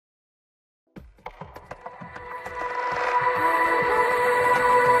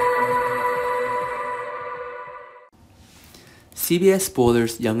CBS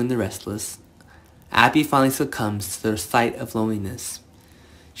Spoilers Young and the Restless, Abby finally succumbs to the sight of loneliness.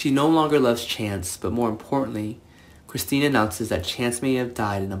 She no longer loves Chance, but more importantly, Christine announces that Chance may have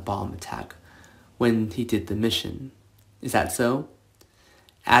died in a bomb attack when he did the mission. Is that so?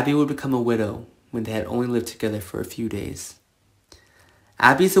 Abby would become a widow when they had only lived together for a few days.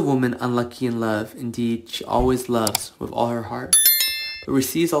 Abby is a woman unlucky in love. Indeed, she always loves with all her heart, but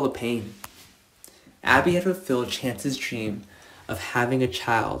receives all the pain. Abby had fulfilled Chance's dream of having a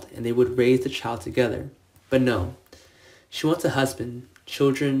child, and they would raise the child together. But no, she wants a husband,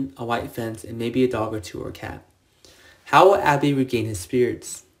 children, a white fence, and maybe a dog or two or a cat. How will Abby regain his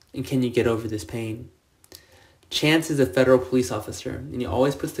spirits? And can you get over this pain? Chance is a federal police officer, and he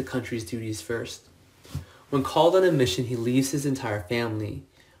always puts the country's duties first. When called on a mission, he leaves his entire family,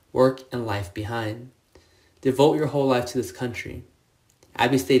 work, and life behind. Devote your whole life to this country.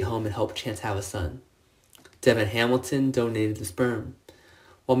 Abby stayed home and helped Chance have a son. Devin Hamilton donated the sperm,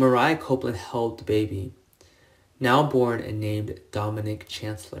 while Mariah Copeland held the baby, now born and named Dominic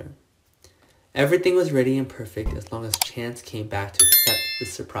Chancellor. Everything was ready and perfect as long as Chance came back to accept the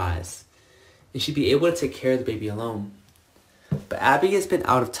surprise, and she'd be able to take care of the baby alone. But Abby has been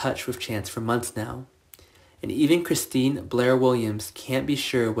out of touch with Chance for months now, and even Christine Blair Williams can't be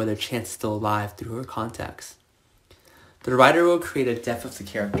sure whether Chance is still alive through her contacts. The writer will create a death of the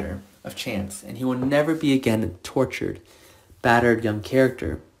character of Chance, and he will never be again a tortured, battered young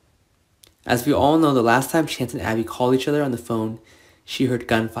character. As we all know, the last time Chance and Abby called each other on the phone, she heard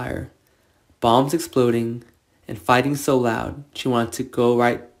gunfire, bombs exploding, and fighting so loud she wanted to go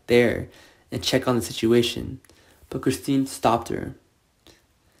right there and check on the situation, but Christine stopped her.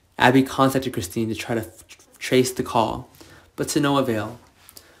 Abby contacted Christine to try to trace the call, but to no avail.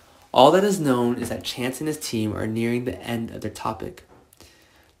 All that is known is that Chance and his team are nearing the end of their topic.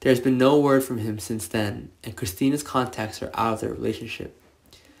 There has been no word from him since then, and Christina's contacts are out of their relationship.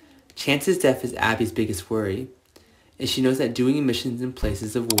 Chance's death is Abby's biggest worry, and she knows that doing missions in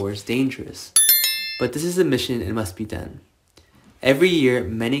places of war is dangerous. But this is a mission and must be done. Every year,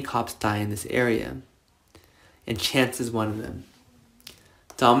 many cops die in this area, and Chance is one of them.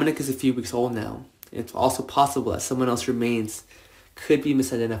 Dominic is a few weeks old now, and it's also possible that someone else's remains could be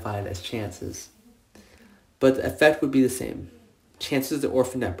misidentified as Chance's. But the effect would be the same. Chance was the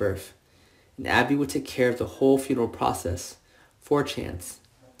orphan at birth, and Abby would take care of the whole funeral process for Chance.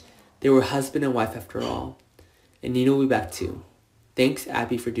 They were husband and wife after all, and Nina will be back too. Thanks,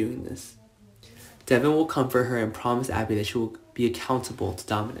 Abby, for doing this. Devin will comfort her and promise Abby that she will be accountable to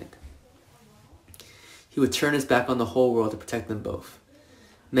Dominic. He would turn his back on the whole world to protect them both.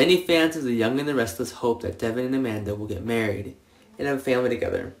 Many fans of The Young and the Restless hope that Devin and Amanda will get married and have a family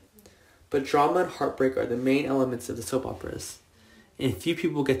together. But drama and heartbreak are the main elements of the soap operas, and few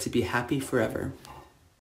people get to be happy forever.